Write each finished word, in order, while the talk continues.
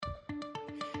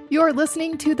You're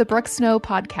listening to the Brooke Snow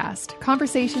Podcast,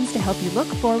 conversations to help you look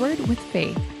forward with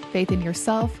faith. Faith in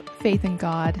yourself, faith in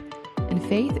God, and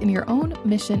faith in your own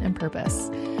mission and purpose.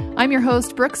 I'm your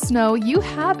host, Brooke Snow. You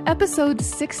have episode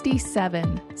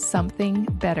 67, Something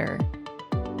Better.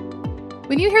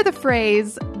 When you hear the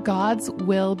phrase, God's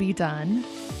will be done,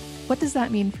 what does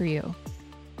that mean for you?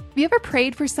 Have you ever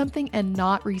prayed for something and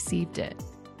not received it?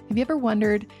 Have you ever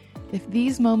wondered if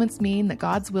these moments mean that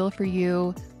God's will for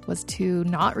you was to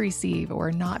not receive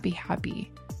or not be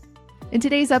happy? In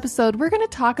today's episode, we're going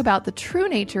to talk about the true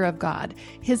nature of God,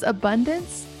 His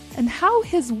abundance, and how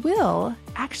His will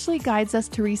actually guides us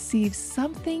to receive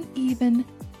something even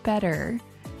better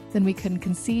than we can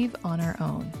conceive on our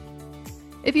own.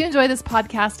 If you enjoy this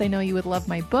podcast, I know you would love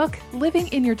my book, Living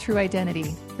in Your True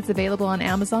Identity. It's available on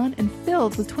Amazon and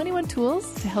filled with 21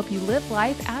 tools to help you live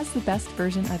life as the best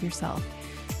version of yourself.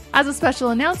 As a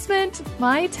special announcement,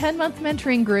 my 10-month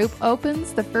mentoring group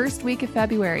opens the first week of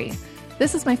February.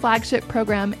 This is my flagship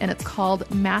program, and it's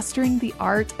called Mastering the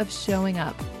Art of Showing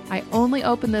Up. I only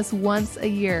open this once a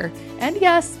year, and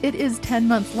yes, it is 10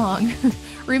 months long.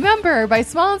 Remember, by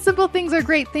small and simple things are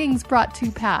great things brought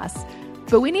to pass.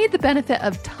 But we need the benefit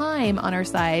of time on our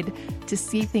side to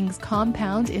see things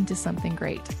compound into something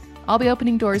great. I'll be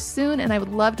opening doors soon, and I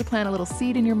would love to plant a little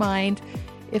seed in your mind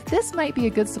if this might be a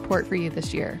good support for you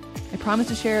this year. I promise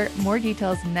to share more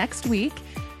details next week.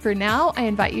 For now, I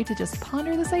invite you to just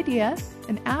ponder this idea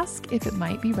and ask if it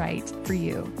might be right for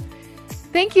you.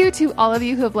 Thank you to all of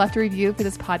you who have left a review for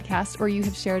this podcast or you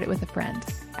have shared it with a friend.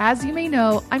 As you may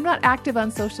know, I'm not active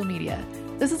on social media.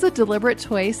 This is a deliberate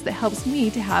choice that helps me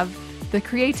to have the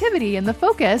creativity and the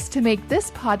focus to make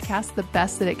this podcast the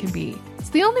best that it can be.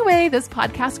 So the only way this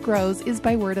podcast grows is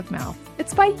by word of mouth.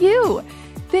 It's by you.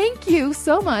 Thank you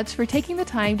so much for taking the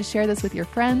time to share this with your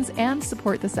friends and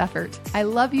support this effort. I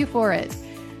love you for it.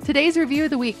 Today's review of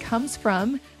the week comes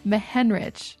from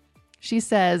Mehenrich. She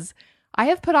says, I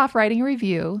have put off writing a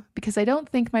review because I don't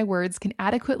think my words can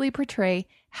adequately portray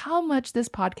how much this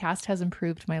podcast has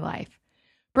improved my life.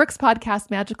 Brooke's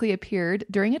podcast magically appeared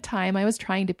during a time I was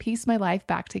trying to piece my life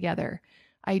back together.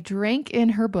 I drank in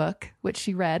her book, which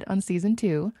she read on season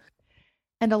 2,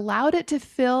 and allowed it to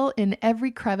fill in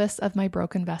every crevice of my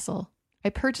broken vessel.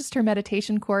 I purchased her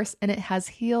meditation course, and it has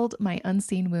healed my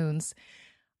unseen wounds.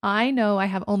 I know I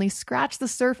have only scratched the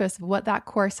surface of what that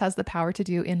course has the power to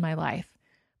do in my life.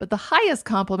 But the highest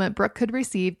compliment Brooke could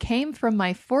receive came from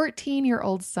my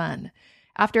 14-year-old son.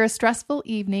 After a stressful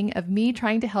evening of me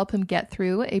trying to help him get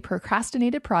through a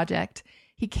procrastinated project,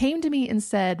 he came to me and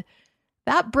said,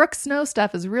 "That Brooke Snow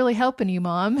stuff is really helping you,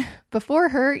 Mom. Before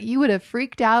her, you would have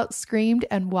freaked out, screamed,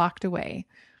 and walked away."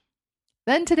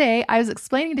 Then today, I was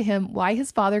explaining to him why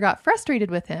his father got frustrated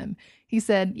with him. He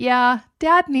said, "Yeah,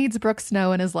 Dad needs Brooke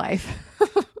Snow in his life."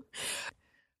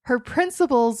 Her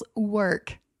principles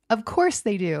work. Of course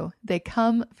they do. They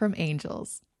come from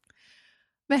angels.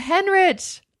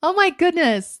 Mehenrich, oh my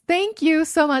goodness. Thank you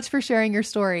so much for sharing your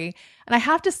story. And I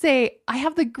have to say, I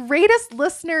have the greatest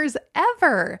listeners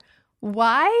ever.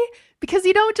 Why? Because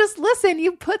you don't just listen,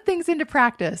 you put things into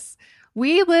practice.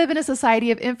 We live in a society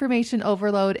of information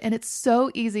overload, and it's so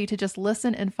easy to just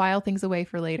listen and file things away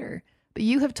for later. But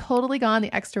you have totally gone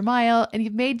the extra mile, and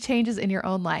you've made changes in your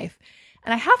own life.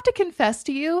 And I have to confess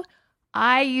to you,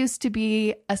 I used to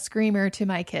be a screamer to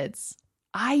my kids.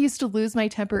 I used to lose my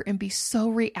temper and be so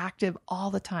reactive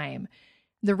all the time.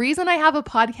 The reason I have a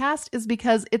podcast is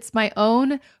because it's my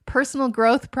own personal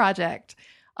growth project.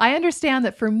 I understand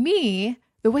that for me,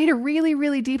 the way to really,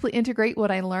 really deeply integrate what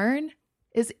I learn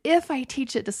is if I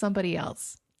teach it to somebody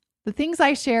else. The things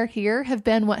I share here have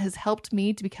been what has helped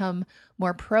me to become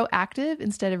more proactive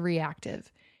instead of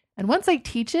reactive. And once I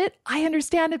teach it, I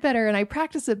understand it better and I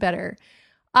practice it better.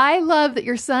 I love that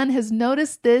your son has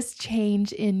noticed this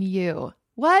change in you.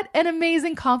 What an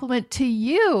amazing compliment to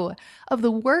you of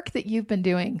the work that you've been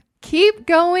doing. Keep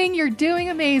going. You're doing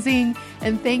amazing.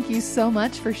 And thank you so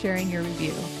much for sharing your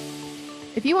review.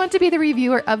 If you want to be the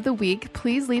reviewer of the week,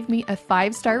 please leave me a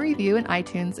 5-star review in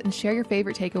iTunes and share your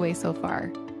favorite takeaway so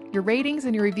far. Your ratings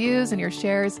and your reviews and your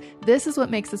shares, this is what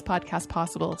makes this podcast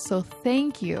possible. So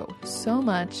thank you so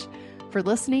much for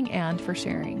listening and for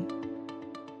sharing.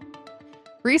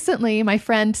 Recently, my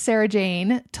friend Sarah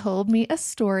Jane told me a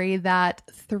story that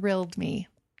thrilled me.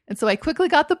 And so I quickly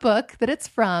got the book that it's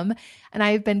from, and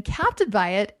I've been captivated by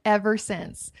it ever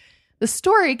since. The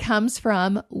story comes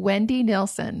from Wendy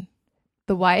Nilsson,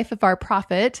 the wife of our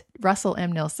prophet, Russell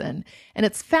M. Nilsson, and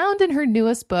it's found in her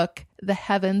newest book, The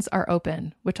Heavens Are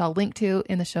Open, which I'll link to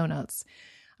in the show notes.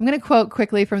 I'm going to quote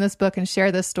quickly from this book and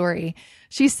share this story.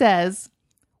 She says,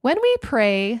 "When we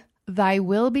pray, 'Thy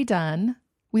will be done,'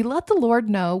 We let the Lord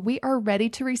know we are ready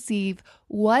to receive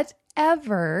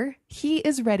whatever He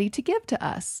is ready to give to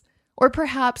us, or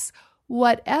perhaps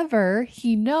whatever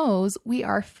He knows we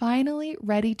are finally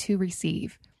ready to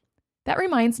receive. That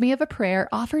reminds me of a prayer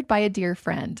offered by a dear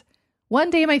friend. One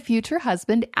day, my future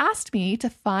husband asked me to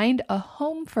find a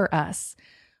home for us.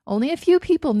 Only a few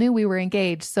people knew we were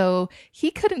engaged, so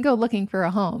he couldn't go looking for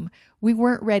a home. We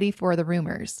weren't ready for the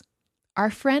rumors.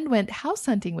 Our friend went house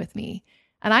hunting with me,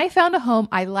 and I found a home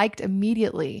I liked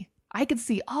immediately. I could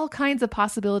see all kinds of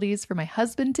possibilities for my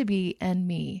husband-to-be and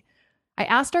me. I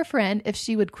asked our friend if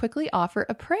she would quickly offer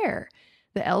a prayer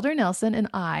that Elder Nelson and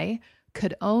I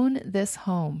could own this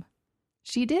home.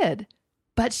 She did,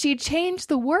 but she changed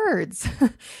the words.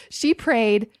 She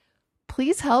prayed,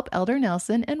 "Please help Elder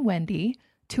Nelson and Wendy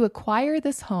to acquire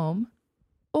this home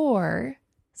or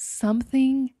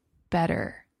something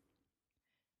better."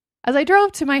 As I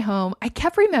drove to my home, I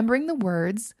kept remembering the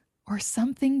words, "or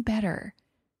something better."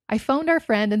 I phoned our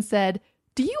friend and said,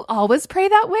 "Do you always pray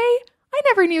that way? I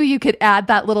never knew you could add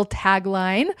that little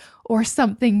tagline, or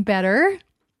something better."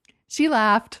 She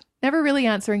laughed, never really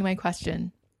answering my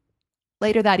question.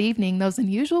 Later that evening, those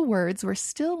unusual words were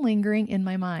still lingering in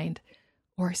my mind,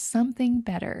 or something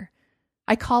better.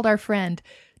 I called our friend.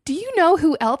 "Do you know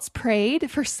who else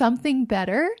prayed for something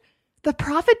better? The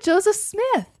prophet Joseph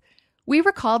Smith." We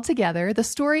recalled together the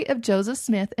story of Joseph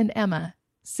Smith and Emma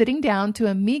sitting down to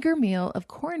a meager meal of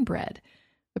cornbread.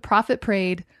 The prophet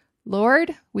prayed,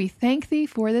 "Lord, we thank thee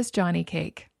for this Johnny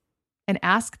cake and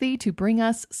ask thee to bring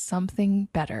us something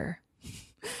better."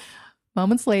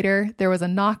 Moments later, there was a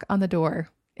knock on the door.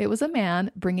 It was a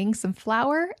man bringing some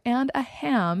flour and a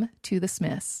ham to the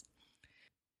Smiths.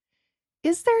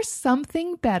 Is there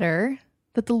something better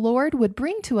that the Lord would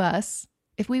bring to us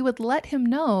if we would let Him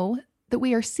know that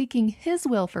we are seeking His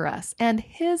will for us and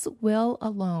His will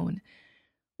alone?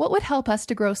 What would help us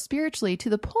to grow spiritually to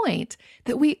the point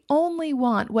that we only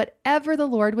want whatever the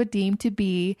Lord would deem to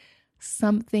be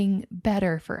something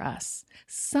better for us,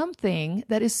 something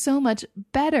that is so much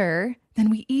better than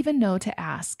we even know to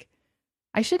ask?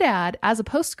 I should add, as a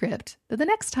postscript, that the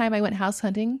next time I went house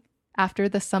hunting after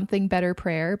the something better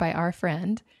prayer by our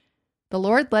friend, the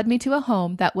Lord led me to a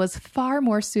home that was far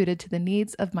more suited to the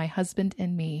needs of my husband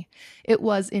and me. It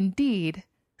was indeed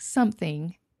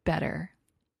something better.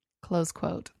 Close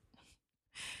quote.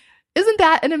 Isn't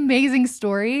that an amazing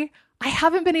story? I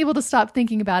haven't been able to stop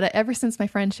thinking about it ever since my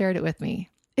friend shared it with me.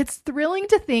 It's thrilling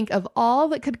to think of all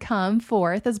that could come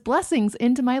forth as blessings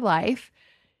into my life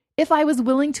if I was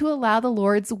willing to allow the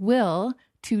Lord's will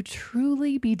to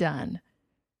truly be done.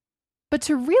 But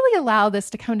to really allow this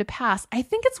to come to pass, I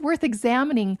think it's worth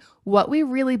examining what we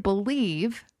really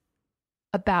believe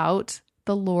about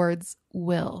the Lord's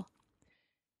will.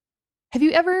 Have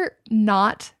you ever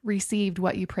not received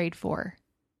what you prayed for?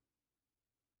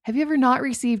 Have you ever not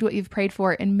received what you've prayed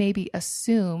for and maybe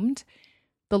assumed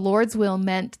the Lord's will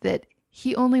meant that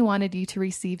He only wanted you to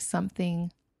receive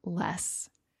something less?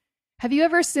 Have you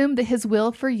ever assumed that His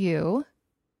will for you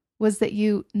was that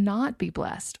you not be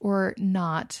blessed or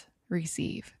not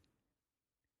receive?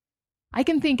 I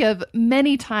can think of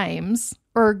many times,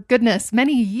 or goodness,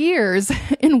 many years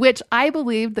in which I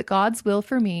believed that God's will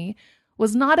for me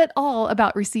was not at all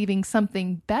about receiving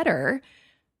something better,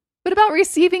 but about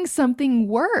receiving something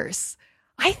worse.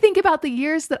 I think about the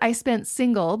years that I spent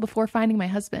single before finding my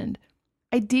husband.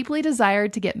 I deeply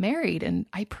desired to get married, and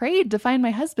I prayed to find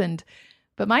my husband,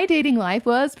 but my dating life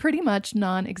was pretty much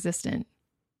non-existent.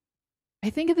 I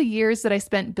think of the years that I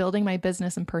spent building my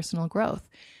business and personal growth,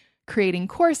 creating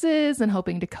courses and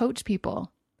hoping to coach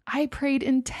people. I prayed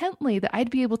intently that I'd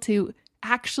be able to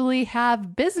actually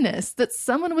have business, that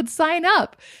someone would sign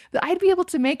up, that I'd be able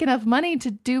to make enough money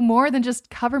to do more than just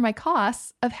cover my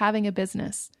costs of having a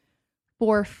business.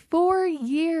 For 4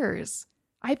 years,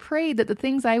 I prayed that the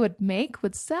things I would make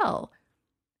would sell.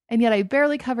 And yet I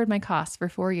barely covered my costs for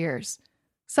 4 years.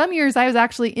 Some years I was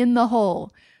actually in the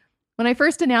hole. When I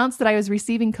first announced that I was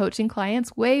receiving coaching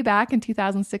clients way back in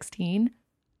 2016,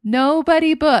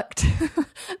 nobody booked.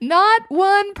 Not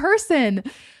one person.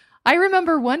 I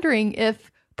remember wondering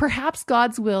if perhaps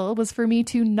God's will was for me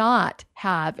to not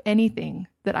have anything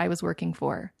that I was working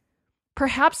for.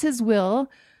 Perhaps His will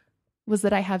was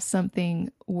that I have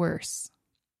something worse.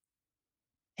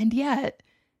 And yet,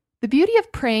 the beauty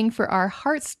of praying for our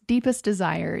heart's deepest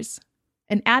desires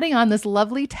and adding on this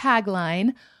lovely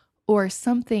tagline, or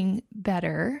something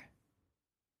better,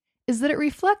 is that it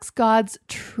reflects God's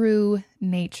true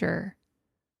nature.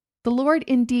 The Lord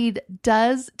indeed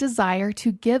does desire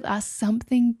to give us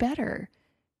something better.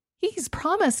 He's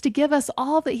promised to give us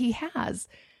all that He has.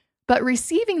 But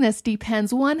receiving this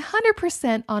depends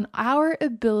 100% on our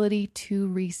ability to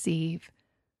receive.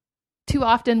 Too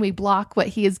often we block what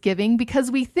he is giving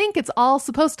because we think it's all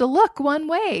supposed to look one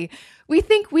way. We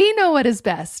think we know what is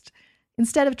best,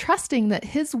 instead of trusting that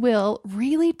his will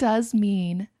really does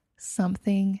mean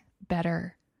something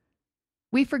better.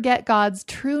 We forget God's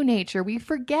true nature. We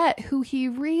forget who he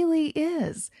really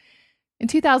is. In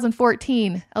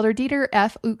 2014, Elder Dieter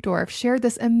F. Uchtdorf shared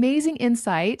this amazing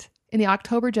insight in the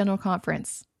October General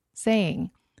Conference,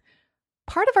 saying,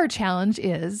 "Part of our challenge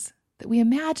is that we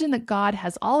imagine that God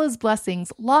has all his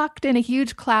blessings locked in a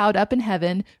huge cloud up in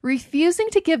heaven, refusing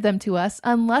to give them to us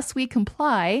unless we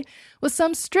comply with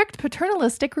some strict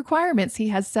paternalistic requirements he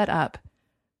has set up.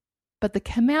 But the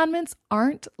commandments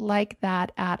aren't like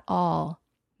that at all."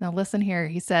 Now listen here.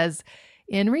 He says,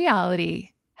 "In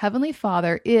reality, Heavenly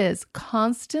Father is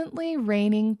constantly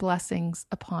raining blessings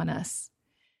upon us.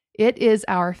 It is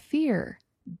our fear,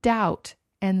 doubt,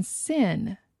 and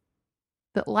sin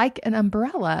that, like an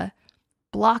umbrella,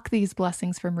 block these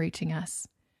blessings from reaching us.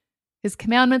 His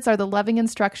commandments are the loving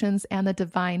instructions and the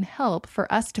divine help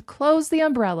for us to close the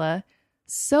umbrella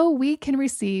so we can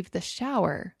receive the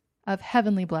shower of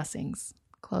heavenly blessings."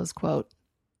 Close quote.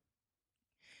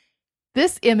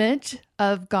 This image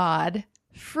of God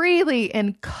freely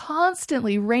and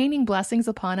constantly raining blessings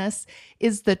upon us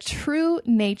is the true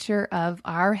nature of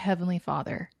our Heavenly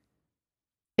Father.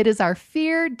 It is our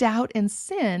fear, doubt, and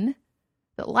sin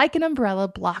that, like an umbrella,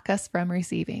 block us from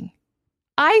receiving.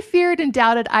 I feared and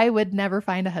doubted I would never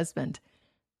find a husband.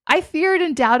 I feared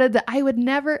and doubted that I would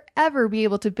never, ever be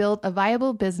able to build a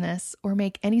viable business or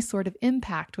make any sort of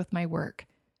impact with my work.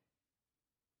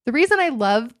 The reason I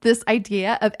love this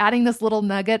idea of adding this little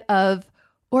nugget of,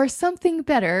 or something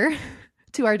better,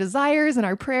 to our desires and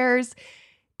our prayers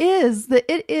is that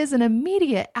it is an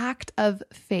immediate act of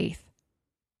faith.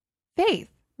 Faith,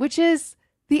 which is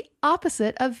the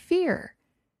opposite of fear.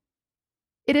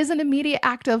 It is an immediate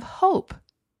act of hope.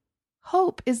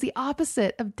 Hope is the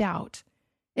opposite of doubt.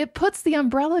 It puts the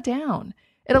umbrella down.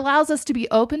 It allows us to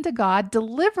be open to God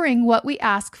delivering what we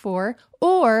ask for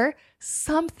or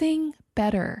something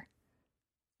better.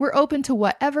 We're open to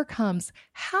whatever comes,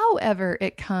 however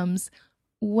it comes,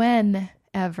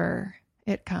 whenever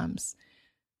it comes.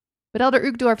 But Elder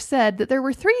Uchtdorf said that there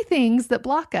were three things that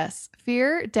block us: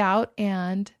 fear, doubt,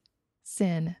 and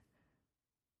sin.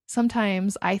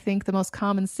 Sometimes I think the most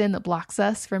common sin that blocks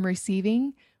us from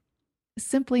receiving is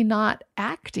simply not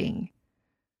acting,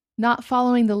 not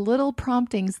following the little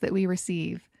promptings that we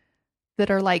receive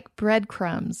that are like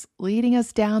breadcrumbs leading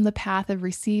us down the path of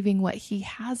receiving what he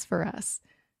has for us,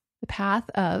 the path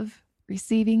of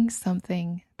receiving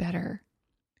something better.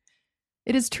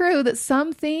 It is true that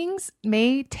some things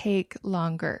may take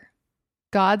longer.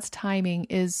 God's timing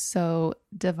is so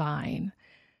divine.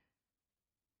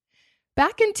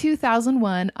 Back in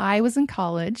 2001, I was in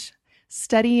college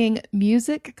studying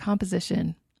music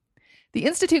composition. The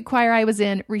Institute choir I was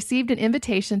in received an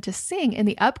invitation to sing in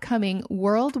the upcoming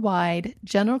worldwide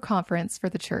General Conference for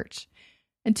the church.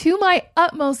 And to my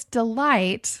utmost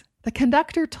delight, the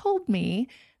conductor told me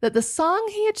that the song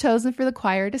he had chosen for the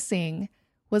choir to sing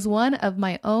was one of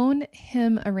my own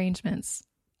hymn arrangements.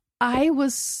 I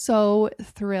was so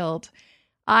thrilled.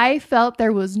 I felt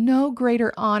there was no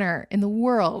greater honor in the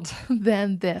world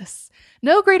than this.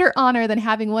 No greater honor than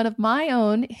having one of my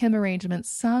own hymn arrangements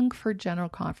sung for General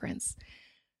Conference.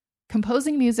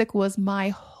 Composing music was my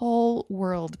whole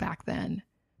world back then.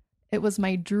 It was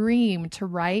my dream to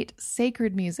write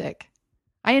sacred music.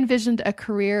 I envisioned a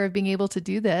career of being able to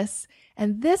do this,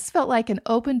 and this felt like an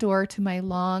open door to my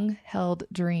long-held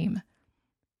dream.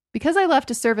 Because I left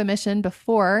to serve a mission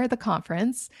before the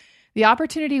conference, the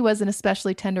opportunity was an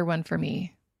especially tender one for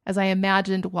me, as I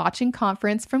imagined watching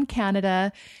conference from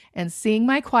Canada and seeing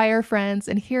my choir friends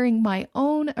and hearing my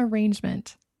own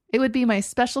arrangement. It would be my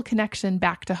special connection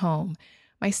back to home,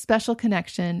 my special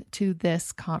connection to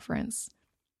this conference.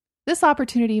 This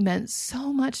opportunity meant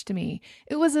so much to me.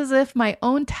 It was as if my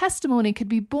own testimony could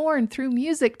be born through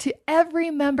music to every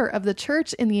member of the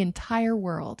church in the entire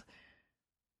world.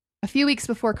 A few weeks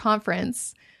before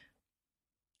conference,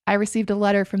 I received a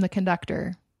letter from the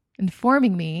conductor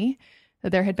informing me that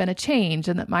there had been a change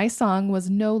and that my song was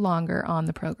no longer on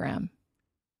the program.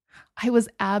 I was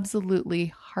absolutely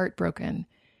heartbroken.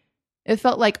 It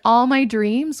felt like all my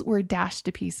dreams were dashed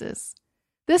to pieces.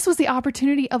 This was the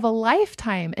opportunity of a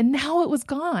lifetime, and now it was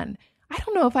gone. I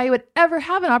don't know if I would ever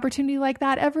have an opportunity like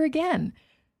that ever again.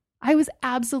 I was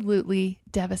absolutely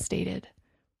devastated.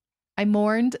 I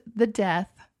mourned the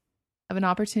death of an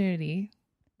opportunity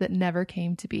that never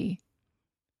came to be.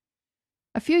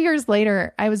 A few years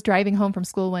later, I was driving home from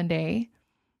school one day,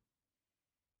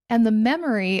 And the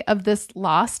memory of this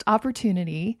lost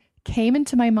opportunity came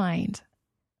into my mind.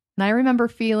 And I remember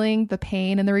feeling the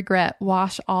pain and the regret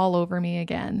wash all over me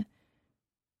again.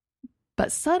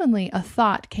 But suddenly a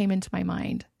thought came into my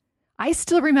mind. I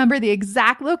still remember the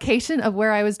exact location of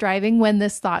where I was driving when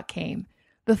this thought came.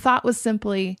 The thought was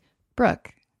simply,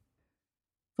 Brooke,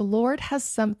 the Lord has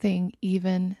something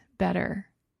even better.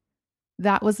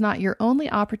 That was not your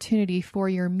only opportunity for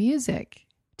your music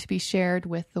to be shared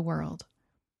with the world.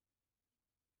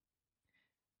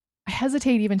 I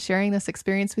hesitate even sharing this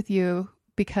experience with you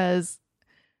because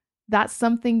that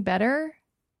something better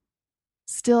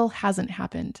still hasn't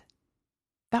happened.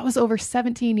 That was over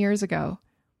 17 years ago.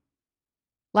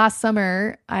 Last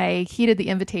summer, I heeded the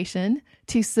invitation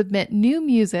to submit new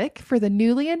music for the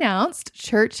newly announced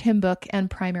church hymn book and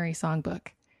primary songbook.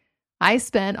 I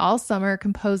spent all summer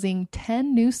composing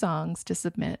 10 new songs to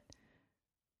submit.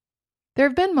 There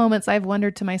have been moments I've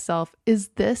wondered to myself, is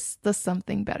this the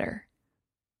something better?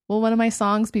 Will one of my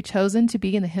songs be chosen to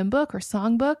be in the hymn book or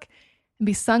songbook and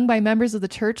be sung by members of the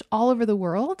church all over the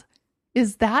world?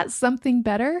 Is that something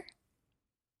better?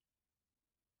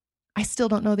 I still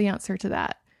don't know the answer to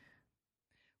that.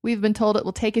 We've been told it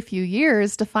will take a few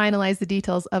years to finalize the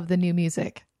details of the new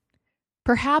music.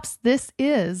 Perhaps this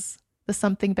is the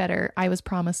something better I was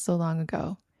promised so long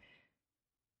ago.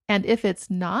 And if it's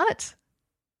not,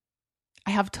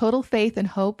 I have total faith and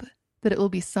hope that it will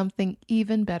be something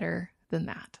even better than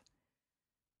that.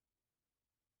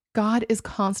 God is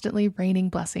constantly raining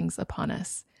blessings upon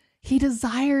us. He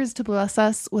desires to bless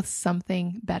us with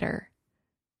something better.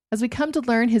 As we come to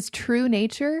learn his true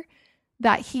nature,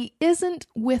 that he isn't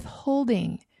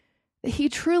withholding, that he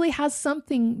truly has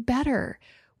something better,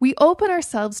 we open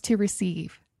ourselves to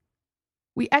receive.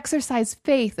 We exercise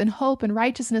faith and hope and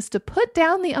righteousness to put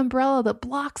down the umbrella that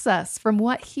blocks us from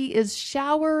what he is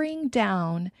showering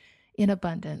down in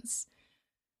abundance.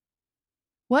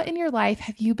 What in your life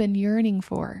have you been yearning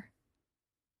for?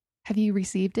 Have you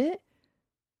received it?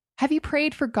 Have you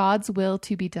prayed for God's will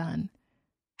to be done?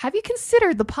 Have you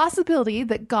considered the possibility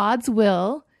that God's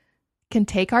will can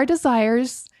take our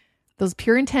desires, those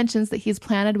pure intentions that he's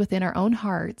planted within our own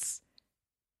hearts,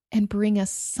 and bring us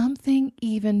something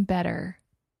even better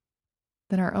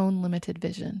than our own limited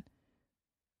vision?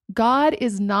 God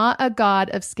is not a God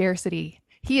of scarcity.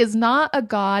 He is not a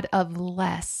God of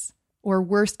less or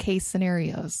worst case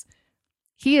scenarios.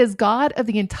 He is God of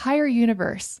the entire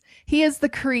universe. He is the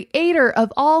creator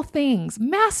of all things,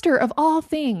 master of all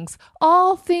things.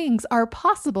 All things are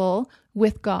possible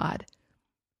with God.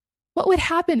 What would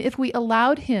happen if we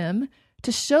allowed him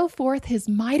to show forth his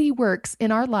mighty works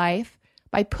in our life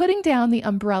by putting down the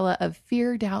umbrella of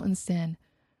fear, doubt, and sin?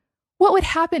 What would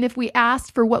happen if we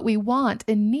asked for what we want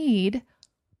and need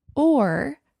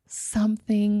or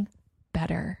something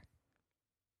better?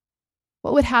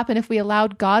 What would happen if we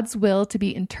allowed God's will to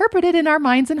be interpreted in our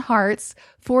minds and hearts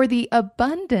for the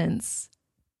abundance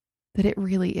that it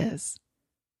really is?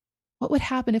 What would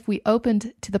happen if we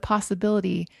opened to the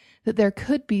possibility that there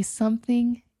could be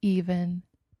something even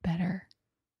better?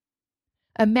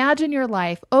 Imagine your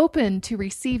life open to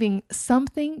receiving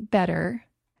something better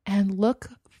and look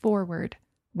forward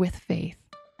with faith.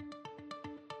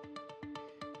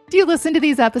 Do you listen to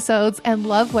these episodes and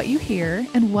love what you hear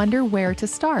and wonder where to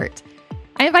start?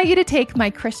 I invite you to take my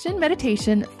Christian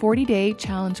Meditation 40-Day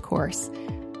Challenge course.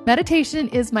 Meditation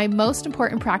is my most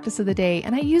important practice of the day,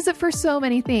 and I use it for so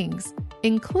many things,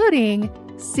 including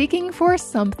seeking for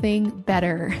something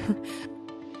better.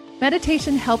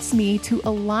 Meditation helps me to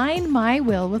align my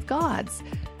will with God's,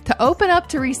 to open up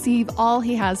to receive all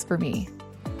he has for me.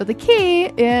 But the key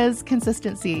is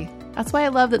consistency. That's why I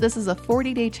love that this is a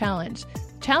 40-day challenge.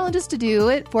 The challenge is to do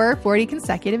it for 40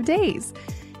 consecutive days.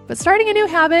 But starting a new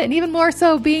habit, and even more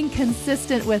so being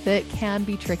consistent with it, can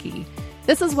be tricky.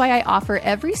 This is why I offer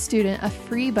every student a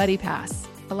free buddy pass,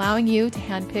 allowing you to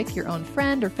handpick your own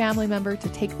friend or family member to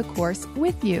take the course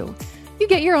with you. You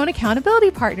get your own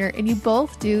accountability partner, and you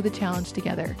both do the challenge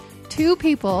together. 2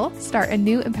 people start a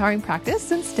new empowering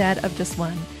practice instead of just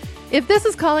one. If this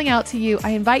is calling out to you, I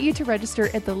invite you to register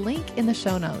at the link in the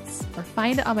show notes or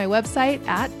find it on my website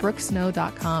at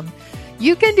brookesnow.com.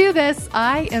 You can do this.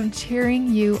 I am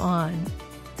cheering you on.